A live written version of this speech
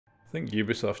think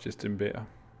Ubisoft's just in beta.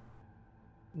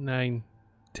 9,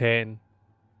 10,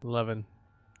 11,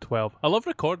 12. I love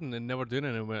recording and never doing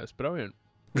anything with it. It's brilliant.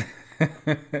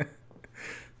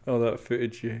 All that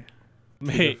footage you...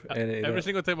 Mate, every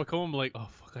single time I come, I'm like, oh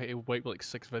fuck, I had to wipe like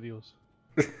 6 videos.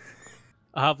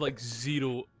 I have like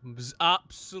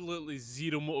absolutely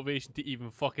zero motivation to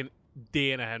even fucking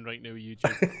do anything right now with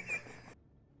YouTube.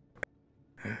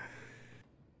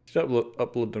 Should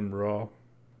upload them raw.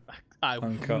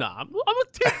 Uncut. Nah, I'm gonna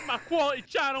take my quality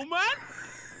channel, man!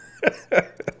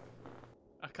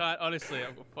 I can't, honestly,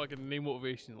 I've got fucking no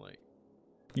motivation, like.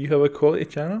 You have a quality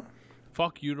channel?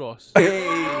 Fuck you, Ross. Throwing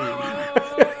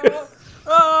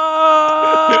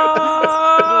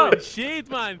shade,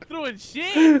 man! Throwing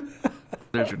shade!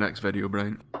 There's your next video,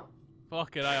 Brian.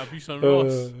 Fucking abuse on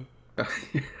Ross.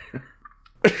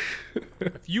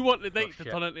 If you want the night to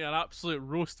turn into an absolute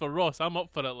roast for Ross, I'm up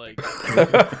for it, like.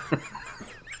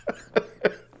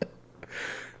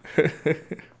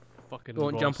 Fucking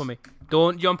Don't Ross. jump on me.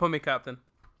 Don't jump on me, Captain.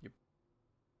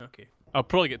 Okay. I'll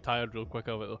probably get tired real quick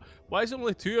of it, though. Why is it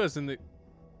only 2 of us in the...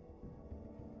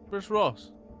 Where's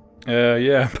Ross?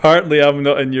 Yeah, apparently I'm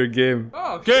not in your game.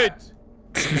 Oh, good!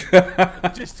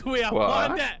 Just the way I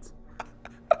planned it!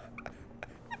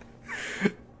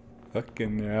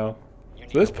 Fucking hell.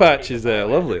 So this patch is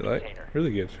lovely, like,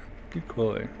 really good. Good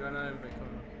quality.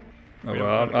 Oh,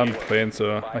 well, I'm playing,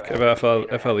 so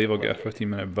if I leave, I'll get a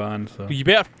 15-minute ban. So You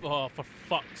better, oh, for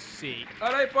fuck's sake!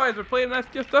 All right, boys, we're playing this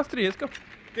just us 3. Let's go.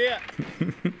 Yeah.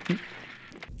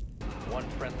 One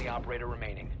friendly operator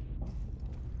remaining.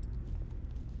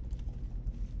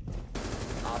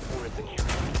 Op 4 is secure.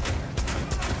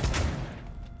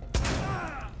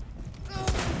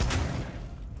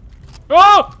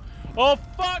 Oh! Oh,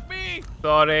 fuck me!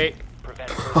 Sorry. Prevent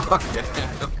Fuck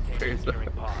yeah. securing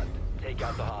pod. Take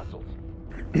out the hostiles.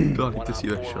 God, I need to see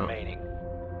One that op 4 shot. remaining.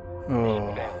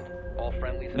 oh, Failed. All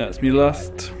friendlies have that's been me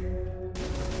neutralized. last.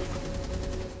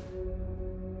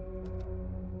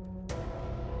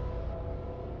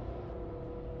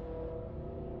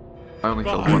 I only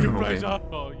killed Oh, one you in the whole rise game. up.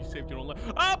 Oh, you saved your own life.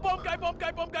 Ah, bomb guy, bomb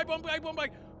guy, bomb guy, bomb guy, bomb guy.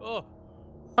 Oh.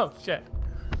 Oh, shit.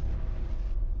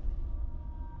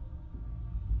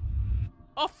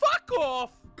 Oh, fuck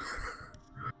off!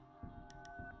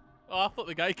 Oh, I thought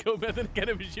the guy killed me. I didn't get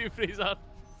it was you, Fraser.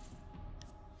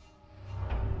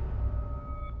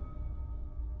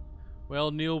 Well,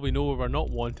 Neil, we know we're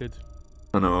not wanted.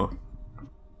 I know.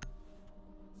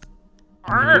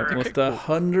 Almost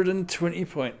 120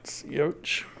 points.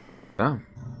 Youch. Damn.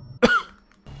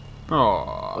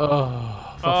 Oh.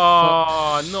 Oh,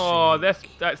 Oh, no.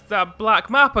 That's that black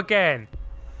map again.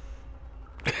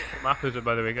 What map is it,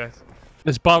 by the way, guys?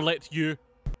 It's Barlet you.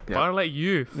 Yeah. Barlet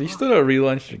you. You still not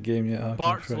relaunched your game yet. Have you?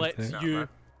 Bartlett Friday? you.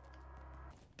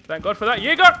 Thank God for that.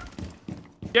 Jaeger!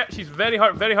 Yeah, she's very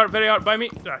hard by me.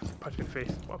 Ah, she punched me in the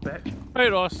face. What a bitch. Hey,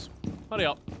 Ross. Hurry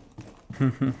up.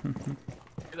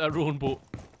 Get that rowing boat.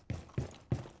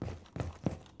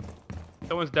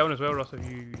 Someone's down as well, Ross, if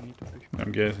you need to push me.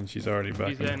 I'm guessing she's already back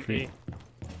He's on her in feet. A.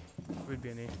 Would be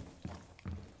an A.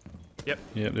 Yep.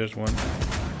 Yeah, there's one.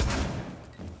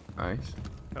 Nice.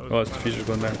 That was Oh, it's diffuser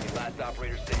going down. Last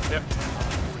operator standing. Yep. Op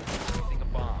 4 is placing a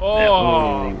bomb.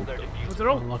 Oh! Disable their diffuser. Was it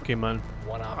all? Unlucky, man.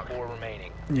 One op 4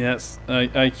 remaining. Yes,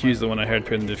 IQ's the one I heard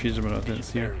putting the diffuser, but I didn't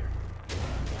see her.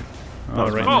 Oh,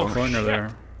 right Oh, in the corner shit.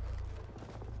 there.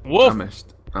 I Woof!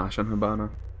 missed Ash and Habana.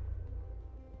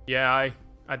 Yeah,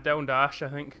 I downed Ash, I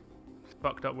think.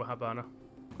 Fucked up with Habana.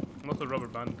 I'm also rubber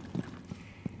band.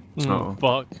 Oh.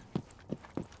 Fuck.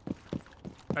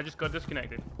 I just got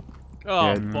disconnected. Oh,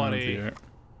 Yeah, buddy. Dear.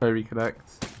 I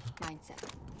reconnect. Mindset.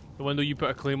 The window you put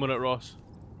a claim on it, Ross.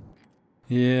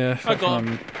 Yeah, I got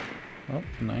him. Oh,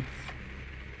 nice.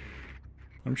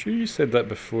 I'm sure you said that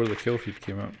before the kill feed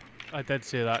came up. I did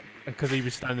say that because he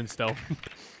was standing still.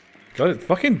 God, it's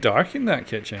fucking dark in that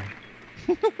kitchen.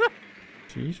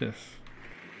 Jesus.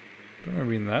 Don't remember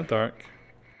being that dark.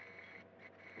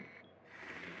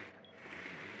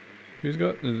 Who's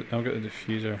got the... I've got the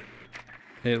diffuser.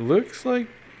 It looks like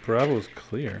Bravo's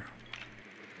clear.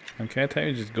 I'm kind of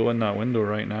tempted to just go in that window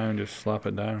right now and just slap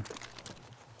it down.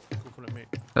 Go for it, mate.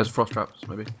 There's frost traps,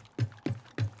 maybe.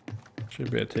 Should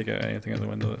be able to take out anything out the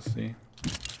window, let's see.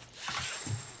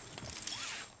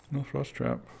 No frost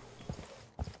trap.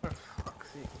 For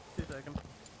fuck's sake. 2 seconds.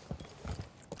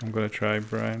 I'm gonna try,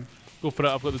 Brian. Go for it.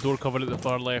 I've got the door covered at the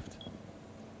far left.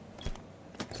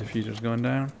 Diffuser's going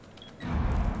down.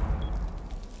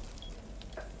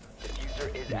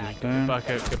 Diffuser is Diffuser's active. down. Back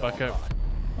out. Get back out.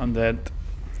 I'm dead.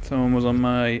 Someone was on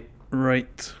my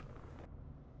right.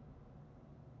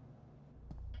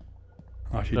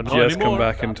 Oh, she They're not just come anymore.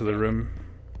 back into the room.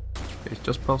 It's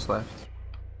just pulse left.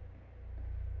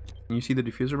 Can you see the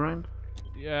diffuser, Brian?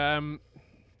 Yeah,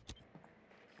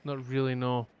 not really,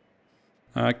 no.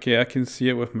 Okay, I can see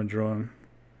it with my drone.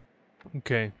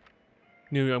 Okay.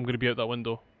 Knew I'm gonna be out that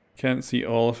window. Can't see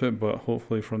all of it, but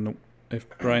hopefully from the if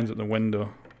Brian's at the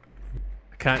window.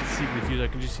 I can't see the diffuser, I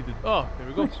can just see the... Oh, there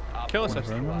we go. Kill assist.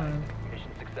 Mission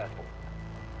successful.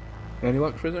 Any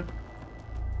luck, Fraser?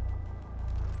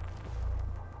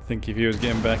 I think if he was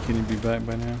getting back in, he'd be back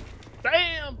by now.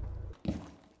 Bam!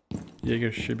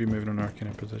 Jaeger should be moving on our kind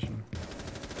of position.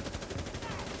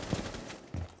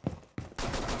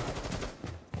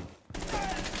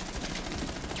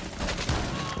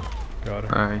 Got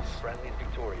her. Nice. Friendly's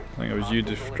victorious. I think it was you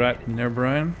distracting there,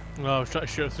 Brian. Oh, I was trying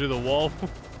to shoot it through the wall.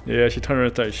 Yeah, she turned around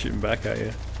and started shooting back at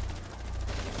you.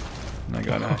 And I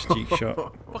got a nice cheek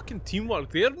shot. Fucking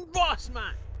teamwork there, boss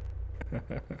man!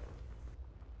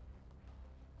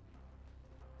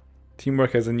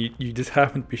 Teamwork as in you just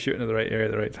happened to be shooting at the right area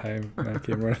at the right time. And I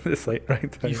came around at the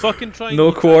right time. You fucking try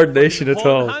No coordination at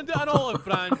all. Hand it an olive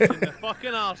branch and the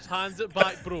fucking arse hands it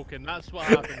back broken. That's what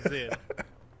happens there.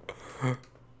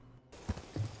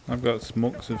 I've got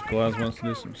smokes if Glaz wants to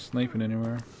do some sniping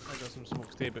anywhere. I got some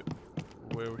smoke stay, but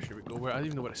where should we go? Where I don't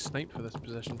even know where to snipe for this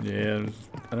position. Yeah,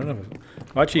 I don't know.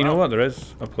 Actually, you know what? There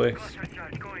is a place.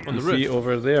 On the You see roof?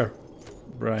 over there,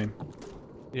 Brian.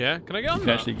 Yeah, can I get on You can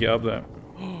that? actually get up there.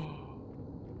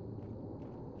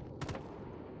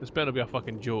 This better be a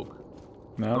fucking joke.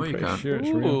 No, No, I'm you pretty can't. sure it's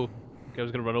Ooh. real. Okay, I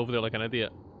was gonna run over there like an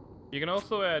idiot. You can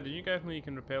also, do you guys know you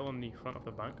can rappel on the front of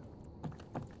the bank?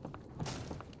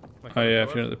 Like Oh on the yeah, if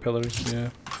pillars? you're at the pillars, yeah.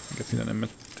 I think I've seen that in a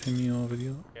Matinho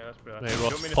video. Yeah, that's pretty. Right, Do you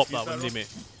want Ross, me to pop fuse that windy, Ross? mate.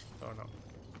 Or not?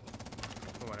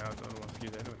 Oh my god, I don't want to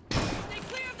fuse anyway. Stay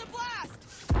clear of the blast!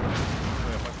 Oh,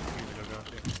 yeah, if I can fuse it, I'll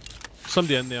do it.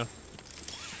 Somebody in there.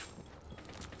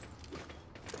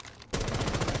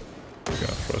 Got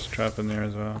a frost trap in there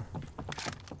as well.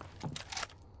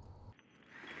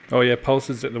 Oh yeah, Pulse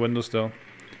is at the window still.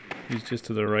 He's just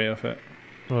to the right of it.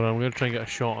 Hold on, I'm gonna try and get a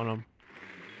shot on him.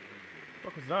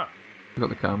 What was that? I got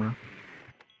the camera.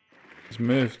 He's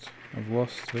moved. I've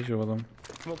lost visual with him.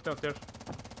 Smoke downstairs.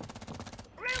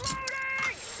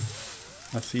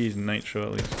 I see his nitro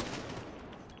at least.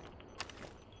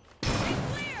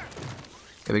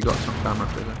 Yeah, they got some camera,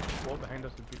 Fraser. Wall behind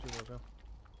us, the beauty as well.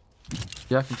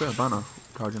 Yeah, I can put a banner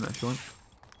card in it if you want.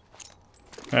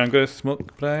 Right, I'm gonna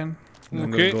smoke Brian. And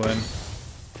I'm Okay. gonna go in.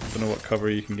 Don't know what cover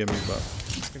you can give me, but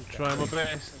I can try my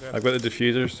best. I've got the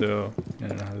diffuser, so I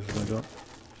don't know how this is gonna go.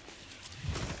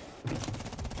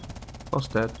 Pulse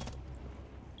dead.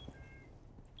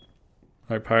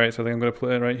 Alright, Pirates, I think I'm gonna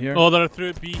put it right here. Oh, they're through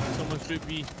at B. Someone's through at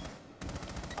B.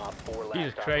 Op 4 last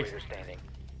Jesus operator Christ. standing.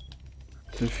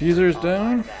 Diffuser's down.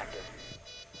 Online and active.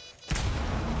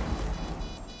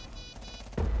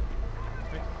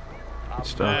 Op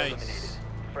stuff. 4 Nice. eliminated.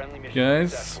 Friendly mission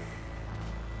Guys. successful.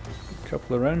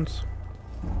 Couple of rounds.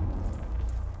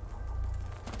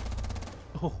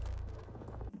 Oh.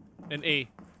 An A.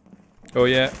 Oh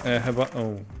yeah,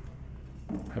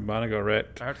 Habana got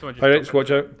wrecked. I heard someone just Pirates, jump in.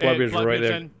 watch out. Blackbeard's right Blackbeard's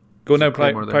there. in. Go now,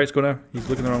 Claymore there. Pirates, go now. He's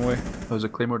looking the wrong way. There was a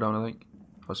claymore down, I think.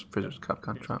 That was Fraser's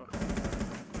Capcan trap.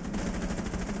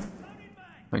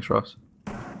 Thanks, Ross.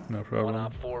 No One problem.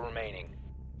 Op 4 remaining.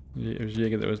 It was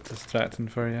Jaeger that was distracting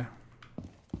for you.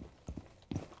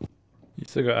 You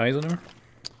still got eyes on her?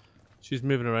 She's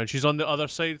moving around. She's on the other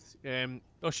side.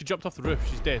 Oh, she jumped off the roof.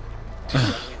 She's dead.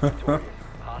 Friendly victorious.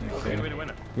 Hostile Good way to win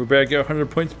it. We better get 100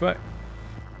 points back.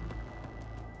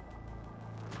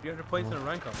 300 points in a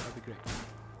rank up, that'd be great.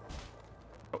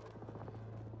 Oh.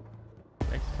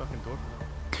 Nice fucking door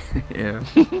for Yeah.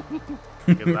 that.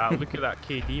 Look at that, look at that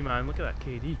KD, man. Look at that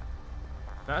KD.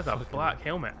 That is a black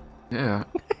helmet. Yeah.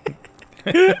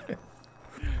 It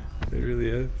really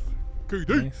is.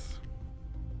 KD. Nice.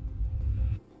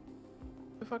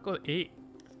 If I got 8?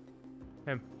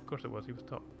 Him. Of course it was, he was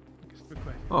top. Like, it's a good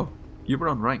question. Oh, you were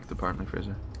unranked apparently,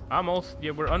 Fraser. I'm also,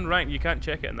 yeah, we're unranked. You can't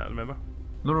check it in that, remember?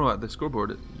 No, at the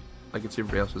scoreboard, I could see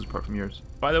everybody else's apart from yours.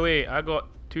 By the way, I got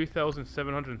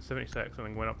 2,776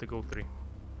 and went up to gold 3.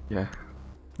 Yeah.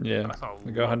 Yeah, That's a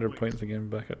I got 100 lot. points again,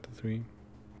 back up to 3.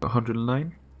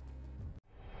 109?